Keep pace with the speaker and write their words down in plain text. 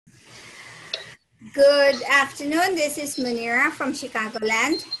Good afternoon. This is Munira from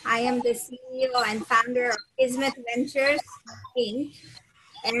Chicagoland. I am the CEO and founder of Kismet Ventures Inc.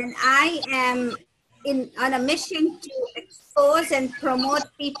 And I am on a mission to expose and promote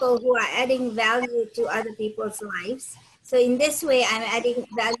people who are adding value to other people's lives. So in this way, I'm adding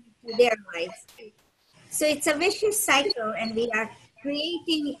value to their lives. So it's a vicious cycle, and we are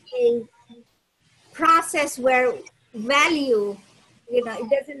creating a process where value, it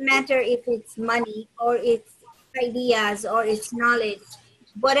doesn't matter if it's money or it's ideas or it's knowledge,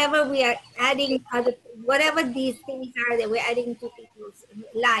 whatever we are adding, whatever these things are that we're adding to people's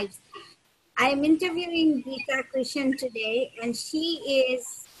lives. I'm interviewing Geetha Krishan today, and she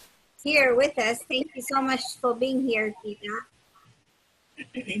is here with us. Thank you so much for being here, Geetha.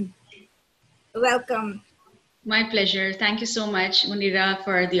 Welcome. My pleasure. Thank you so much, Munira,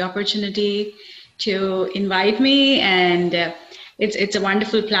 for the opportunity to invite me. And it's a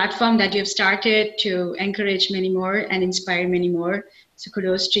wonderful platform that you've started to encourage many more and inspire many more. So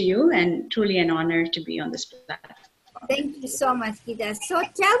kudos to you, and truly an honor to be on this platform. Thank you so much, Geetha. So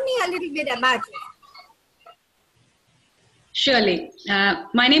tell me a little bit about you. Surely.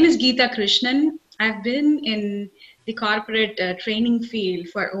 My name is Geetha Krishan. I've been in the corporate training field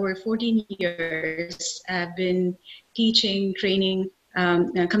for over 14 years. I've been teaching, training,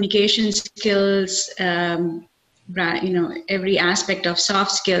 communication skills, every aspect of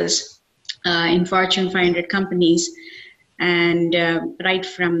soft skills in Fortune 500 companies, and right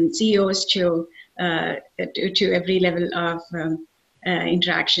from CEOs to every level of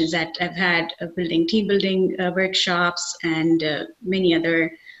interactions that I've had, building team building workshops and many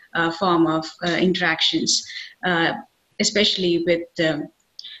other form of interactions. Especially with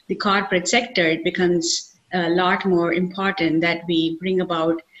the corporate sector, it becomes a lot more important that we bring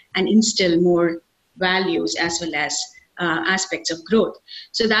about and instill more values as well as aspects of growth.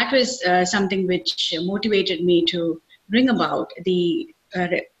 So that was something which motivated me to bring about the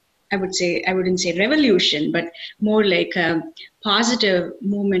I wouldn't say revolution, but more like a positive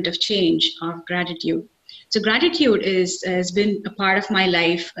movement of change of gratitude. So gratitude has been a part of my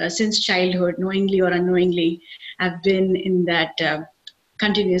life since childhood, knowingly or unknowingly. I've been in that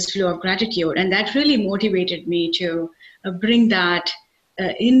continuous flow of gratitude, and that really motivated me to bring that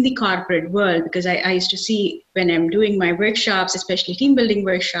in the corporate world, because I used to see when I'm doing my workshops, especially team building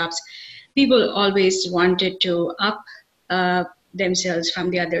workshops, people always wanted to up themselves from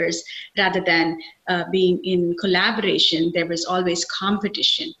the others rather than being in collaboration. There was always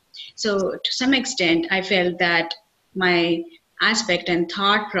competition. So to some extent, I felt that my aspect and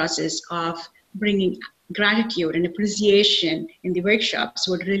thought process of bringing gratitude and appreciation in the workshops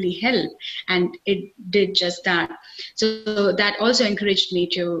would really help, and it did just that. So that also encouraged me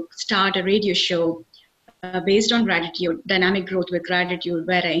to start a radio show based on gratitude, Dynamic Growth with Gratitude,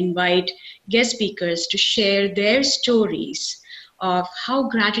 where I invite guest speakers to share their stories of how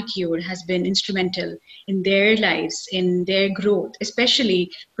gratitude has been instrumental in their lives, in their growth,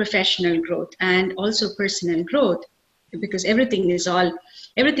 especially professional growth and also personal growth, because everything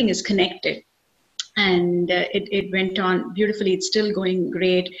is connected. And it went on beautifully. It's still going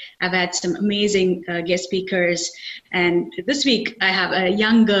great. I've had some amazing guest speakers, and this week I have a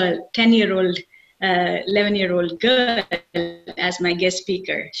young girl, 10-year-old, 11-year-old girl as my guest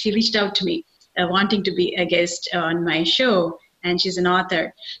speaker. She reached out to me wanting to be a guest on my show, and she's an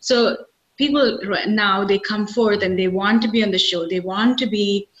author. So people now, they come forth and they want to be on the show. They want to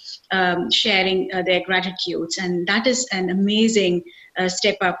be sharing their gratitudes. And that is an amazing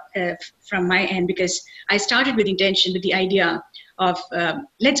step up from my end, because I started with intention, with the idea of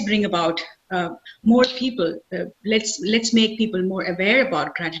let's bring about more people. Let's make people more aware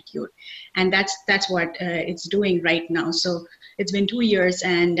about gratitude. And that's what it's doing right now. So it's been 2 years,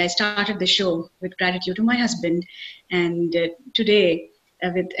 and I started the show with gratitude to my husband. And today,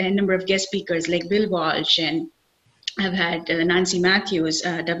 with a number of guest speakers like Bill Walsh, and I've had Nancy Matthews,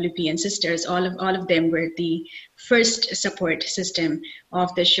 WP and Sisters. All of them were the first support system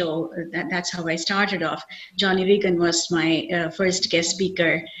of the show. That's how I started off. Johnny Regan was my first guest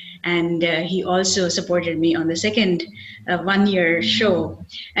speaker, and he also supported me on the second 1-year show.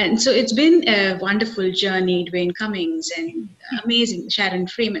 And so it's been a wonderful journey. Dwayne Cummings and amazing Sharon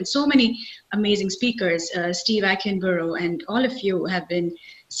Freeman, so many amazing speakers, Steve Attenborough, and all of you have been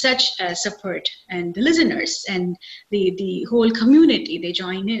such support, and the listeners and the whole community, they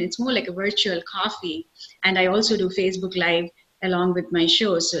join in. It's more like a virtual coffee. And I also do Facebook Live along with my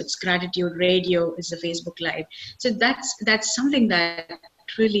show. So it's Gratitude Radio is the Facebook Live. So that's something that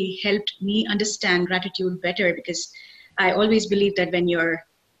really helped me understand gratitude better, because I always believe that when you're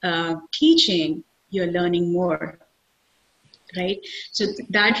teaching, you're learning more. right? So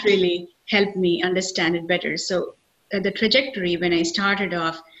that really helped me understand it better. So the trajectory when I started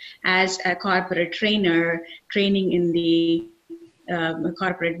off as a corporate trainer, training in the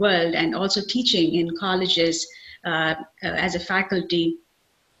corporate world, and also teaching in colleges as a faculty.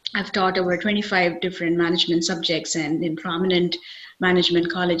 I've taught over 25 different management subjects and in prominent management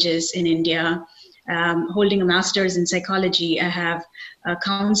colleges in India. Holding a master's in psychology, I have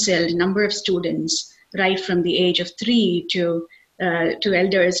counseled a number of students right from the age of 3 to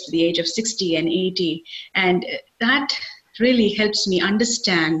elders to the age of 60 and 80. And that really helps me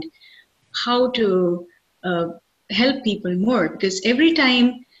understand how to help people more, because every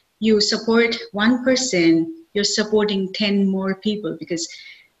time you support one person, you're supporting 10 more people, because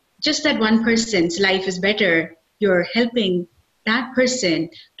just that one person's life is better, you're helping that person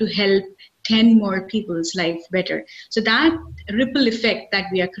to help 10 more people's life better. So that ripple effect that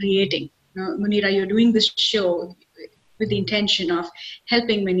we are creating, Munira, you're doing this show with the intention of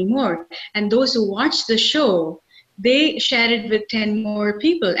helping many more. And those who watch the show, they share it with 10 more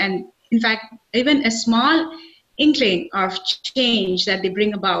people. And in fact, even a small inkling of change that they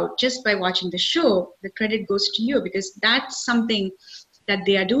bring about just by watching the show, the credit goes to you, because that's something that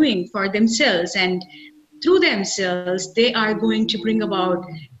they are doing for themselves, and through themselves they are going to bring about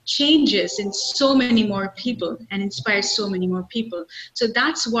changes in so many more people and inspire so many more people. So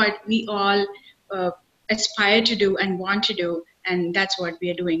that's what we all aspire to do and want to do, and that's what we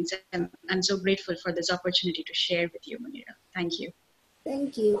are doing. So I'm so grateful for this opportunity to share with you, Munira. Thank you.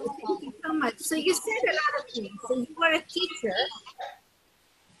 Thank you. Thank you so much. So you said a lot of things. So you were a teacher.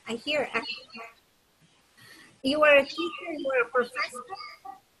 I hear you were a teacher, you were a professor.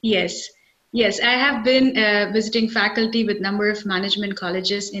 Yes. Yes, I have been visiting faculty with number of management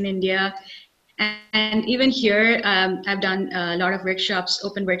colleges in India. And even here, I've done a lot of workshops,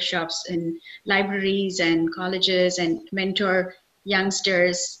 open workshops in libraries and colleges, and mentor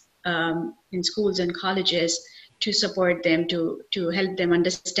youngsters in schools and colleges to support them, to help them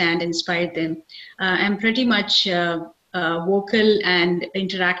understand, inspire them. I'm pretty much vocal and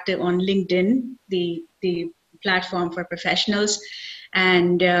interactive on LinkedIn, the platform for professionals.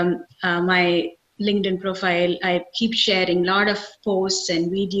 And my LinkedIn profile, I keep sharing a lot of posts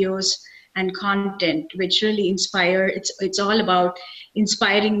and videos and content which really inspire. It's all about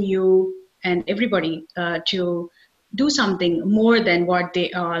inspiring you and everybody to do something more than what they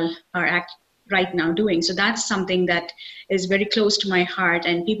all are right now doing. So that's something that is very close to my heart,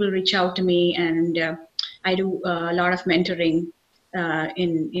 and people reach out to me, and I do a lot of mentoring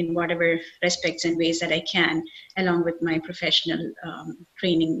in whatever respects and ways that I can, along with my professional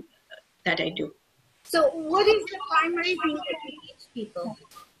training that I do. So what is the primary thing that you teach people?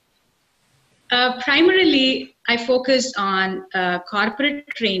 Primarily, I focus on corporate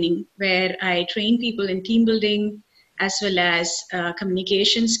training, where I train people in team building as well as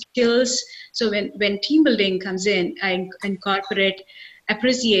communication skills. So when team building comes in, I incorporate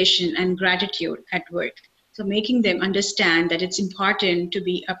appreciation and gratitude at work. So making them understand that it's important to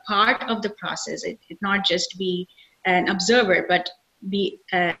be a part of the process, it not just be an observer, but be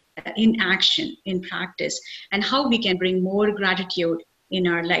in action, in practice, and how we can bring more gratitude in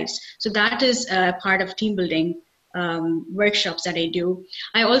our lives. So that is a part of team building workshops that I do.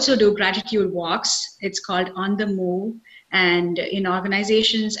 I also do gratitude walks. It's called On the Move, and in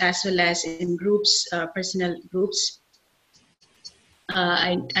organizations as well as in groups, personal groups.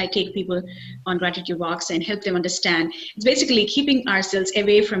 I take people on gratitude walks and help them understand. It's basically keeping ourselves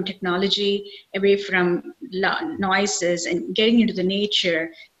away from technology, away from noises, and getting into the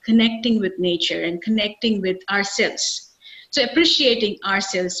nature, connecting with nature and connecting with ourselves. So appreciating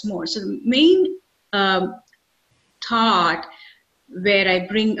ourselves more. So the main thought where I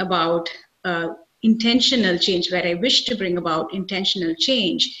bring about intentional change, where I wish to bring about intentional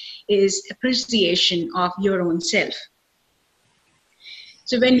change, is appreciation of your own self.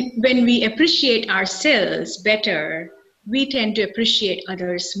 So when we appreciate ourselves better, we tend to appreciate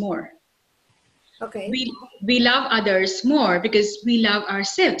others more. Okay. We love others more because we love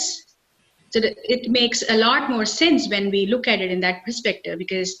ourselves. So it makes a lot more sense when we look at it in that perspective,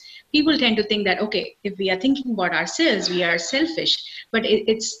 because people tend to think that, okay, if we are thinking about ourselves, we are selfish. But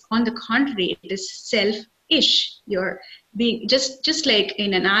it's on the contrary, it is selfish. You're being just like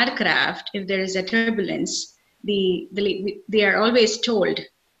in an aircraft, if there is a turbulence, they are always told,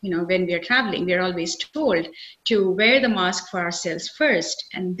 when we are traveling, we are always told to wear the mask for ourselves first,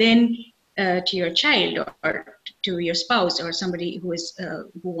 and then to your child or to your spouse or somebody who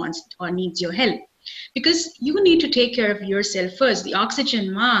wants or needs your help, because you need to take care of yourself first. The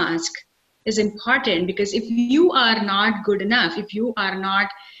oxygen mask is important, because if you are not good enough, if you are not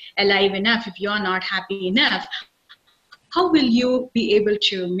alive enough, if you are not happy enough, how will you be able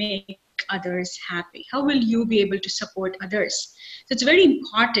to make others happy? How will you be able to support others? So it's very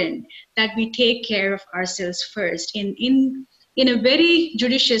important that we take care of ourselves first in a very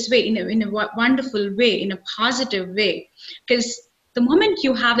judicious way, in a wonderful way, in a positive way. Because the moment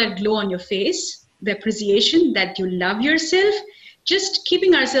you have that glow on your face, the appreciation that you love yourself, just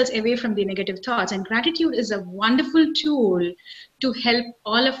keeping ourselves away from the negative thoughts. And gratitude is a wonderful tool to help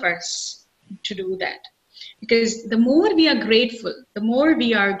all of us to do that. Because the more we are grateful, the more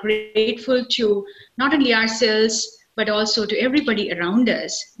we are grateful to not only ourselves, but also to everybody around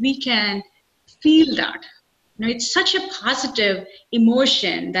us, we can feel that. You know, it's such a positive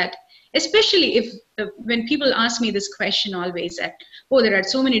emotion that, especially if when people ask me this question always that, oh, there are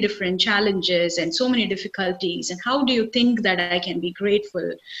so many different challenges and so many difficulties, and how do you think that I can be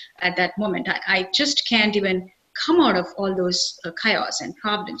grateful at that moment? I just can't even come out of all those chaos and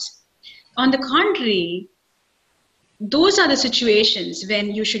problems. On the contrary, those are the situations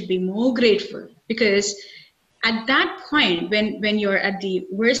when you should be more grateful, because at that point, when you're at the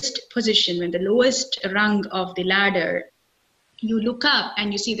worst position, when the lowest rung of the ladder, you look up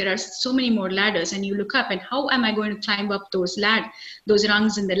and you see there are so many more ladders, and you look up and how am I going to climb up those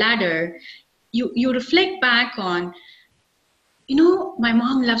rungs in the ladder? You reflect back on, you know, my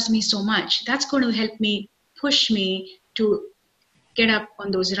mom loves me so much. That's going to help me, push me to get up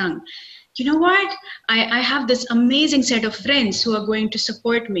on those rungs. You know what? I have this amazing set of friends who are going to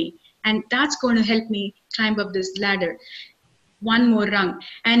support me, and that's going to help me climb up this ladder. One more rung.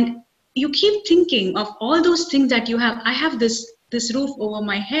 And you keep thinking of all those things that you have. I have this roof over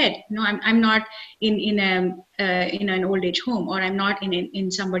my head. You know, I'm not in an old age home, or I'm not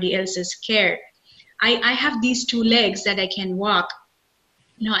in somebody else's care. I have these two legs that I can walk.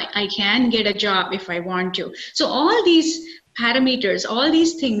 You know, I can get a job if I want to. So all these parameters, all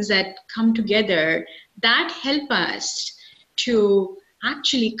these things that come together, that help us to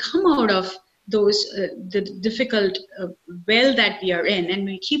actually come out of those the difficult well that we are in, and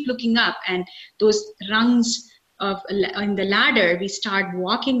we keep looking up, and those rungs in the ladder, we start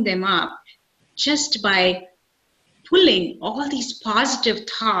walking them up just by pulling all these positive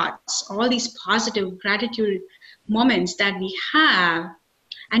thoughts, all these positive gratitude moments that we have.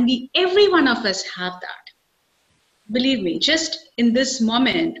 And every one of us have that. Believe me, just in this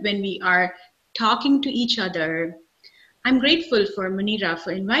moment when we are talking to each other, I'm grateful for Munira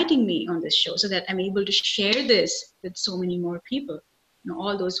for inviting me on this show so that I'm able to share this with so many more people, you know,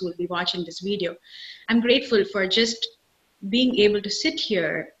 all those who will be watching this video. I'm grateful for just being able to sit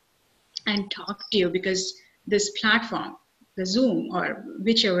here and talk to you, because this platform, the Zoom or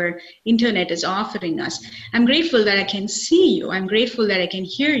whichever internet is offering us, I'm grateful that I can see you. I'm grateful that I can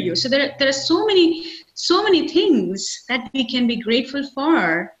hear you. So there are so many things that we can be grateful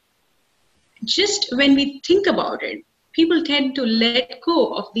for. Just when we think about it, people tend to let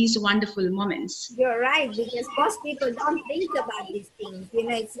go of these wonderful moments. You're right, because most people don't think about these things. You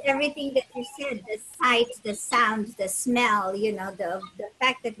know, it's everything that you said, the sights, the sounds, the smell, you know, the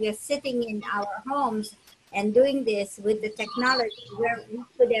fact that we're sitting in our homes and doing this with the technology where we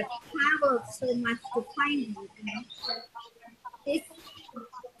could have traveled so much to find you. You know? This,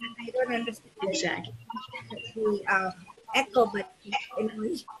 I don't understand Exactly. the echo, but you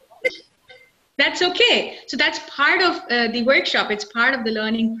know, That's okay. So that's part of the workshop. It's part of the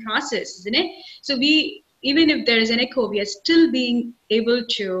learning process, isn't it? So even if there is an echo, we are still being able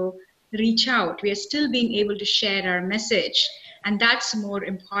to reach out. We are still being able to share our message. And that's more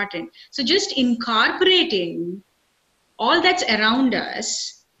important. So just incorporating all that's around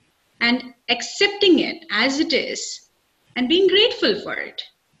us and accepting it as it is and being grateful for it.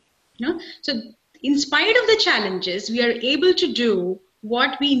 You know? So in spite of the challenges, we are able to do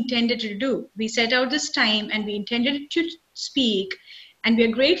what we intended to do. We set out this time and we intended to speak, and we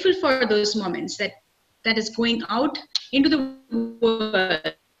are grateful for those moments that is going out into the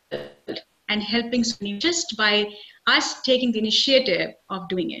world and helping just by us taking the initiative of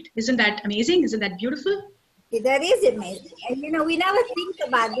doing it. Isn't that amazing? Isn't that beautiful? that is amazing. And you know, we never think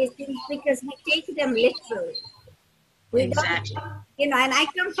about these things because we take them literally. We Exactly. don't, you know, and I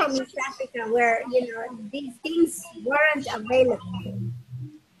come from East Africa where, you know, these things weren't available.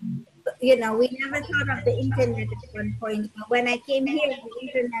 You know, we never thought of the internet at one point, but when I came here, the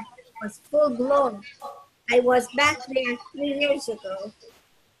internet was full blown. I was back there 3 years ago,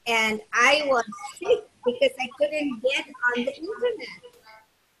 and I was sick because I couldn't get on the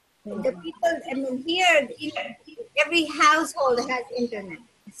internet. The people, I mean, here, every household has internet.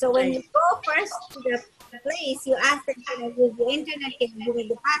 So when you go first to the place, you ask them, can I use the internet? Can you give me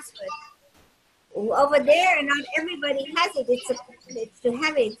the password? Over there, not everybody has it. It's a privilege to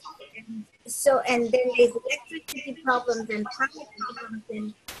have it. And So, and then there's electricity problems and power problems,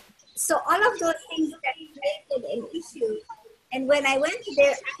 and so all of those things that created an issue. And when I went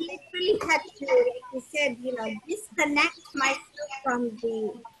there, I literally had to, like you said, disconnect myself from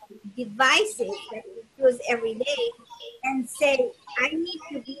the devices that we use every day and say, I need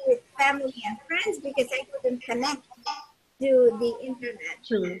to be with family and friends because I couldn't connect to the internet.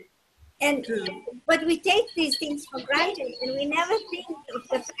 True. And but we take these things for granted, and we never think of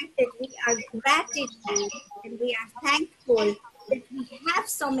the fact that we are gratitude and we are thankful that we have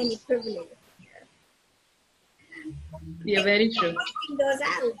so many privileges here. Yeah, very true. Pointing those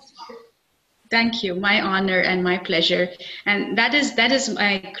out. Thank you. My honor and my pleasure. And that is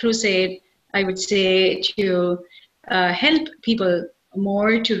my crusade, I would say, to help people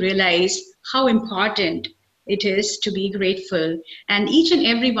more to realize how important it is to be grateful. And each and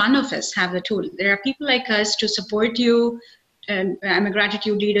every one of us have the tool. There are people like us to support you. And I'm a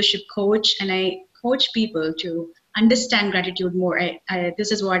gratitude leadership coach, and I coach people to understand gratitude more.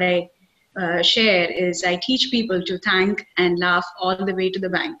 This is what I share is I teach people to thank and laugh all the way to the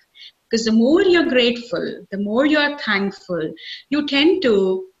bank. Because the more you're grateful, the more you're thankful, you tend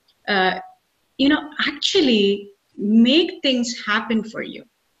to, actually make things happen for you.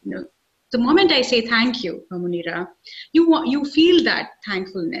 The moment I say thank you, Munira, you feel that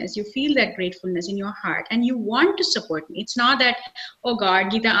thankfulness, you feel that gratefulness in your heart, and you want to support me. It's not that, oh God,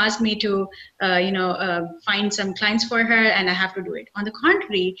 Geetha asked me to, find some clients for her, and I have to do it. On the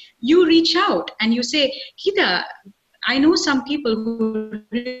contrary, you reach out and you say, Geetha, I know some people who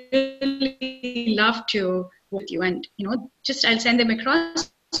really love to work with you, and just I'll send them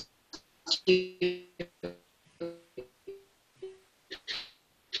across to you.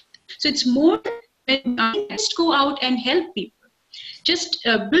 So it's more let's go out and help people. Just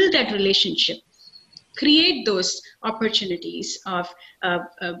build that relationship, create those opportunities of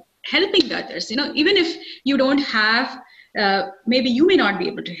helping others. Even if you don't have. Maybe you may not be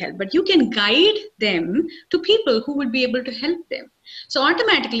able to help, but you can guide them to people who would be able to help them. So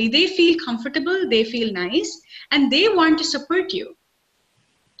automatically they feel comfortable, they feel nice, and they want to support you.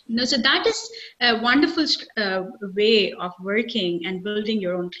 So that is a wonderful way of working and building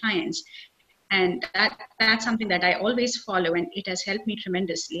your own clients. And that's something that I always follow, and it has helped me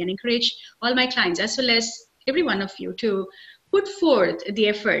tremendously, and encourage all my clients as well as every one of you to put forth the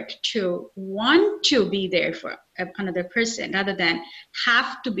effort to want to be there for another person rather than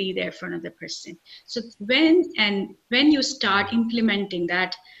have to be there for another person. So when you start implementing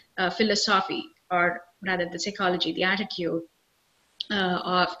that philosophy, or rather the psychology, the attitude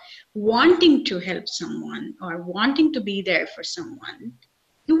of wanting to help someone or wanting to be there for someone,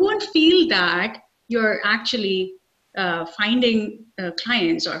 you won't feel that you're actually finding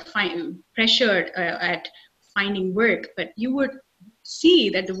clients or pressured at finding work, but you would see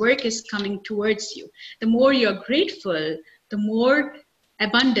that the work is coming towards you. The more you're grateful, the more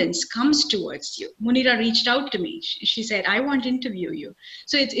abundance comes towards you. Munira reached out to me. She said, I want to interview you.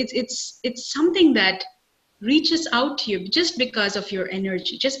 So it's something that reaches out to you just because of your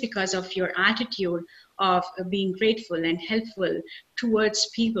energy, just because of your attitude of being grateful and helpful towards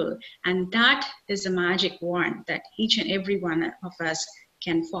people. And that is a magic wand that each and every one of us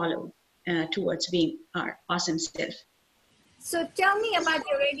can follow towards being our awesome self. So tell me about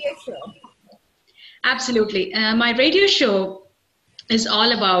your radio show. Absolutely. My radio show is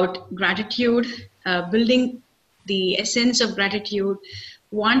all about gratitude, building the essence of gratitude,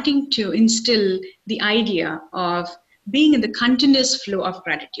 wanting to instill the idea of being in the continuous flow of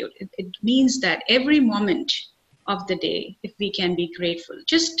gratitude. It means that every moment of the day, if we can be grateful,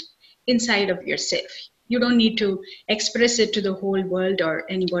 just inside of yourself. You don't need to express it to the whole world or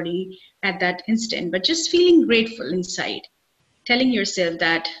anybody at that instant, but just feeling grateful inside, telling yourself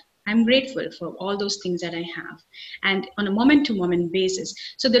that I'm grateful for all those things that I have, and on a moment-to-moment basis.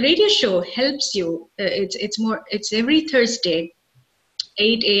 So the radio show helps you. It's every Thursday,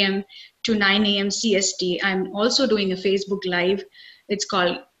 8 a.m. to 9 a.m. CST. I'm also doing a Facebook Live. It's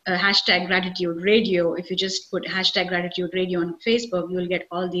called hashtag Gratitude Radio. If you just put hashtag Gratitude Radio on Facebook, you'll get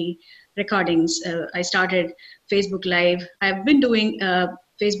all the recordings. I started Facebook Live. I've been doing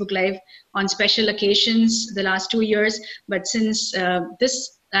Facebook Live on special occasions the last 2 years, but since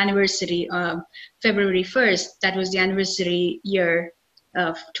this anniversary, February 1st, that was the anniversary year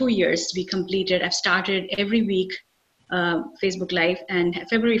of 2 years we completed. I've started every week Facebook Live, and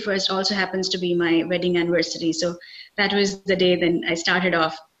February 1st also happens to be my wedding anniversary. So that was the day then I started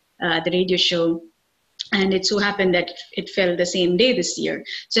off the radio show, and it so happened that it fell the same day this year.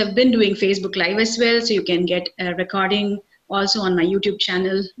 So I've been doing Facebook Live as well, so you can get a recording also on my YouTube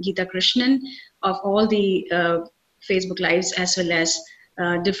channel, Geetha Krishan, of all the Facebook Lives, as well as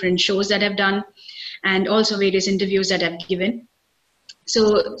different shows that I've done, and also various interviews that I've given.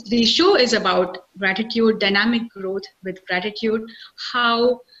 So the show is about gratitude, dynamic growth with gratitude,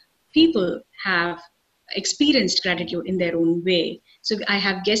 how people have experienced gratitude in their own way. So I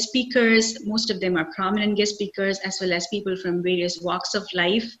have guest speakers, most of them are prominent guest speakers, as well as people from various walks of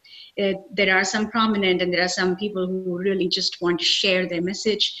life. There are some prominent and there are some people who really just want to share their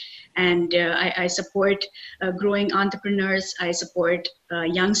message. And I support growing entrepreneurs, I support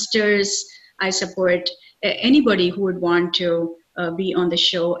youngsters, I support anybody who would want to be on the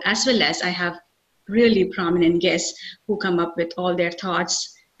show, as well as I have really prominent guests who come up with all their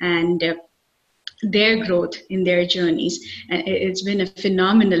thoughts and their growth in their journeys. And it's been a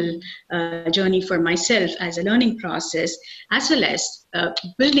phenomenal journey for myself as a learning process, as well as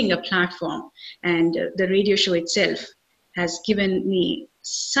building a platform. And the radio show itself has given me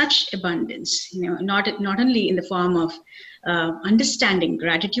such abundance, not only in the form of understanding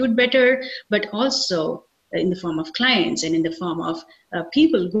gratitude better, but also in the form of clients and in the form of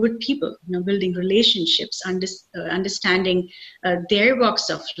people, good people, building relationships, understanding their walks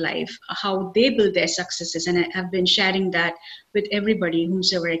of life, how they build their successes. And I've been sharing that with everybody,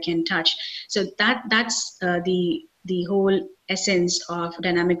 whomsoever I can touch. So that's the whole essence of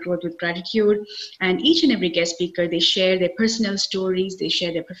dynamic growth with gratitude. And each and every guest speaker, they share their personal stories, they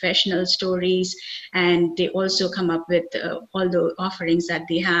share their professional stories, and they also come up with all the offerings that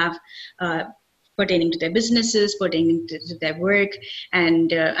they have pertaining to their businesses, pertaining to their work.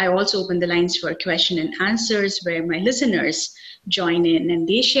 And I also open the lines for question and answers, where my listeners join in and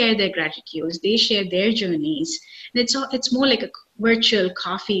they share their gratitudes, they share their journeys. And it's more like a virtual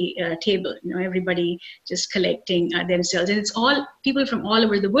coffee table, everybody just collecting themselves. And it's all people from all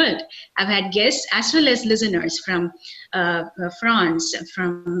over the world. I've had guests as well as listeners from France,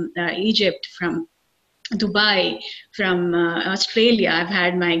 from Egypt, from Dubai, from Australia. I've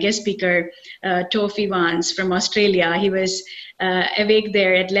had my guest speaker, Tofi Vance from Australia. He was awake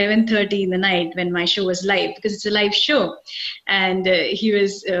there at 11:30 in the night when my show was live, because it's a live show. And he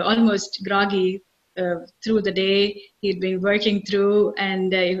was almost groggy through the day. He'd been working through,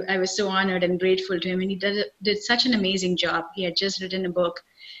 and I was so honored and grateful to him. And he did such an amazing job. He had just written a book,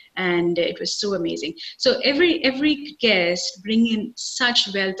 and it was so amazing. So every guest bring in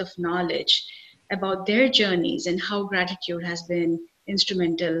such wealth of knowledge about their journeys and how gratitude has been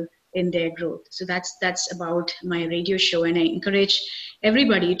instrumental in their growth. So that's about my radio show, and I encourage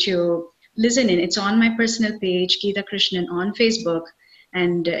everybody to listen in. It's on my personal page, Geetha Krishan, on Facebook,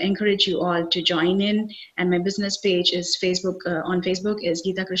 and encourage you all to join in. And my business page is on Facebook is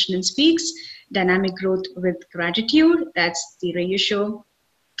Geetha Krishan Speaks, Dynamic Growth with Gratitude. That's the radio show.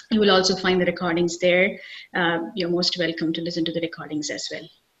 You will also find the recordings there. You're most welcome to listen to the recordings as well.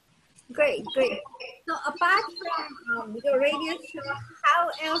 Great. So apart from your radio show, how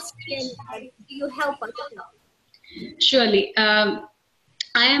else do you help us? Surely.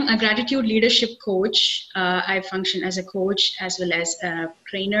 I am a gratitude leadership coach. I function as a coach as well as a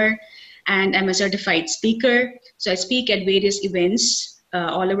trainer, and I'm a certified speaker. So I speak at various events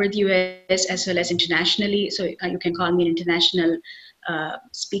all over the US as well as internationally. So you can call me an international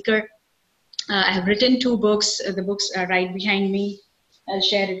speaker. I have written 2 books. The books are right behind me. I'll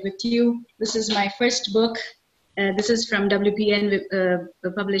share it with you. This is my first book. This is from WPN,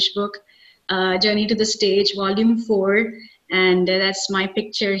 the published book, Journey to the Stage, Volume 4. And that's my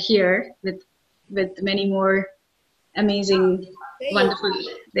picture here with many more amazing, wonderful.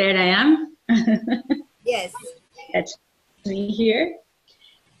 There I am. Yes. That's me here.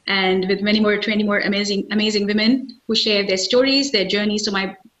 And with 20 more amazing women who share their stories, their journeys. So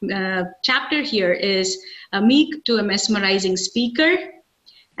my chapter here is a meek to a mesmerizing speaker.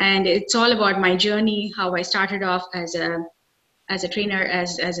 And it's all about my journey, how I started off as a trainer,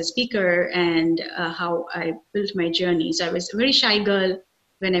 as a speaker, and how I built my journey. So I was a very shy girl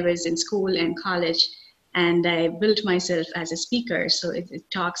when I was in school and college, and I built myself as a speaker. So it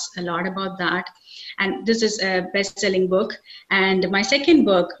talks a lot about that. And this is a best-selling book. And my second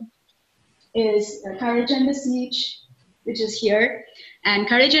book is Courage Under Siege, which is here. And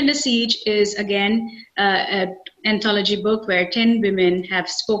Courage Under Siege is, again, an anthology book where 10 women have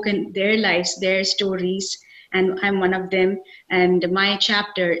spoken their lives, their stories, and I'm one of them. And my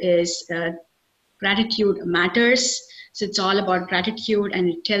chapter is Gratitude Matters. So it's all about gratitude, and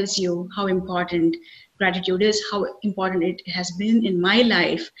it tells you how important gratitude is, how important it has been in my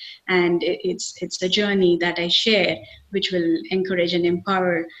life. And it's a journey that I share, which will encourage and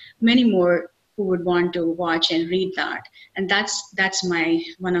empower many more who would want to watch and read that. And that's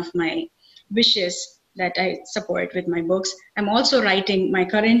one of my wishes that I support with my books. I'm also writing my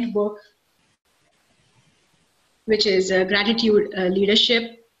current book. which is Gratitude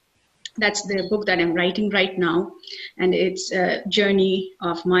Leadership. That's the book that I'm writing right now, and it's a journey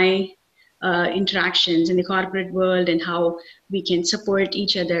of my interactions in the corporate world and how we can support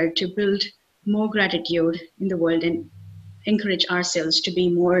each other to build more gratitude in the world and encourage ourselves to be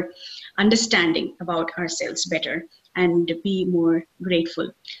more understanding about ourselves better and be more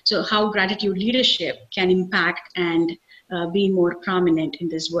grateful. So how gratitude leadership can impact and be more prominent in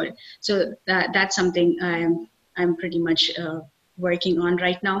this world. So that's something I'm pretty much working on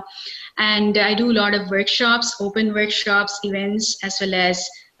right now. And I do a lot of workshops, open workshops, events, as well as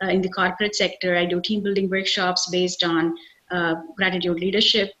in the corporate sector. I do team building workshops based on gratitude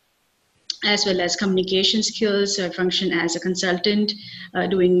leadership, as well as communication skills. So I function as a consultant,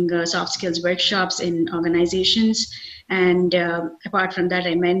 doing soft skills workshops in organizations. And apart from that,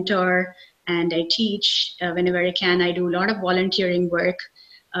 I mentor and I teach whenever I can. I do a lot of volunteering work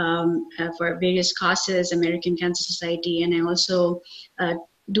for various causes, American Cancer Society, and I also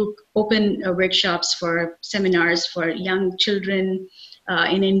do open workshops for seminars for young children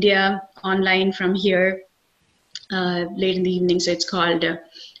in India, online from here, late in the evening. So it's called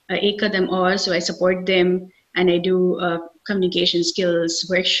Eka Them All. So I support them and I do communication skills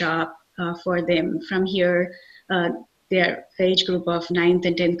workshop for them from here. Their age group of 9th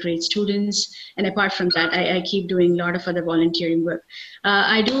and 10th grade students. And apart from that, I keep doing a lot of other volunteering work.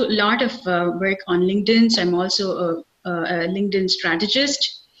 I do a lot of work on LinkedIn. So I'm also a LinkedIn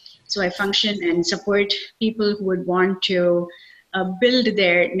strategist. So I function and support people who would want to build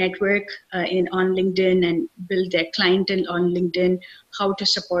their network on LinkedIn and build their clientele on LinkedIn, how to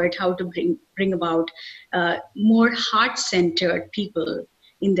support, how to bring about more heart-centered people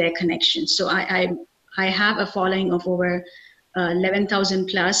in their connections. So I have a following of over 11,000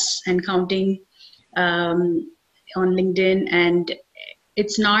 plus and counting on LinkedIn, and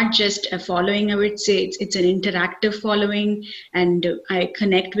it's not just a following. I would say it's an interactive following, and I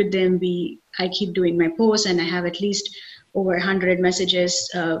connect with them. I keep doing my posts, and I have at least over 100 messages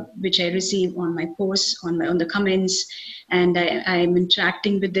which I receive on my posts, on the comments, and I'm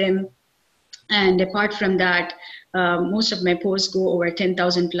interacting with them. And apart from that, most of my posts go over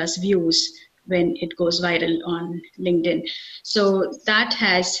 10,000 plus views when it goes viral on LinkedIn. So that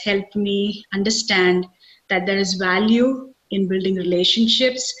has helped me understand that there is value in building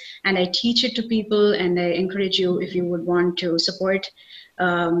relationships, and I teach it to people, and I encourage you, if you would want to support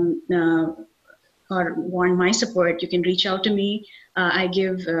or want my support, you can reach out to me. I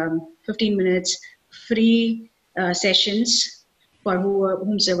give 15 minutes free sessions for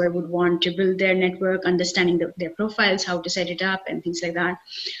whomsoever would want to build their network, understanding their profiles, how to set it up, and things like that.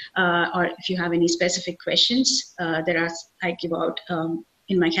 Or if you have any specific questions, I give out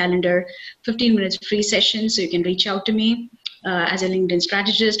in my calendar 15 minutes free sessions, so you can reach out to me as a LinkedIn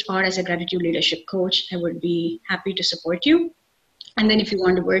strategist or as a gratitude leadership coach. I would be happy to support you. And then if you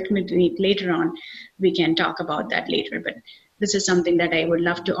want to work with me later on, we can talk about that later. But this is something that I would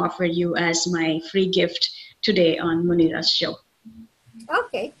love to offer you as my free gift today on Munira's show.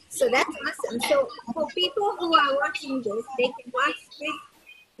 Okay, so that's awesome. So for people who are watching this, they can watch this.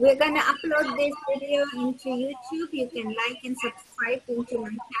 We're going to upload this video into YouTube. You can like and subscribe into my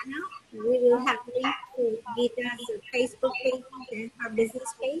channel. We will have links to Geetha's Facebook page and her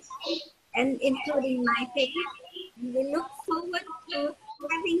business page, and including my page. We look forward to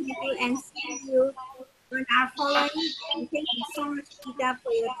having you and seeing you on our following. And thank you so much, Geetha,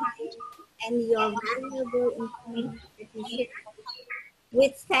 for your time and your valuable information that you shared.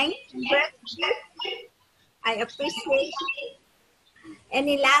 With thanks and gratitude, I appreciate it.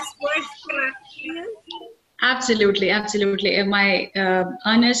 Any last words for our audience? Absolutely, absolutely. My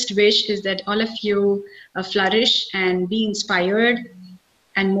earnest wish is that all of you flourish and be inspired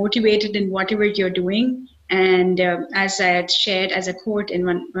and motivated in whatever you're doing. And as I had shared as a quote in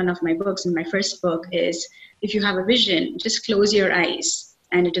one of my books, in my first book, is if you have a vision, just close your eyes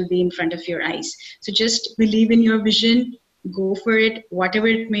and it'll be in front of your eyes. So just believe in your vision, go for it, whatever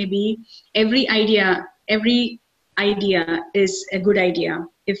it may be. Every idea is a good idea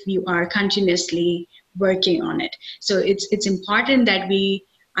if you are continuously working on it. So it's important that we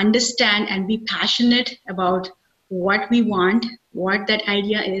understand and be passionate about what we want, what that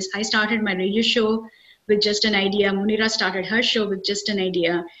idea is. I started my radio show with just an idea. Munira started her show with just an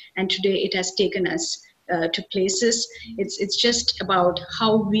idea, and today it has taken us to places. It's just about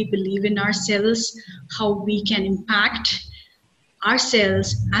how we believe in ourselves, how we can impact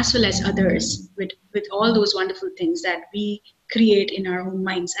ourselves as well as others with all those wonderful things that we create in our own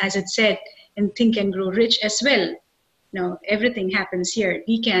minds. As it said in Think and Grow Rich as well, everything happens here.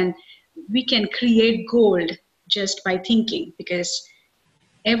 We can create gold just by thinking, because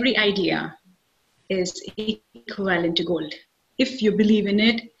every idea is equivalent to gold. If you believe in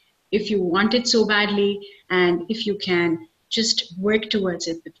it, if you want it so badly, and if you can just work towards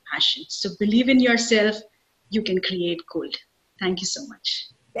it with passion. So believe in yourself, you can create gold. Thank you so much.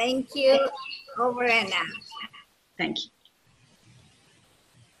 Thank you. Over and out. Thank you.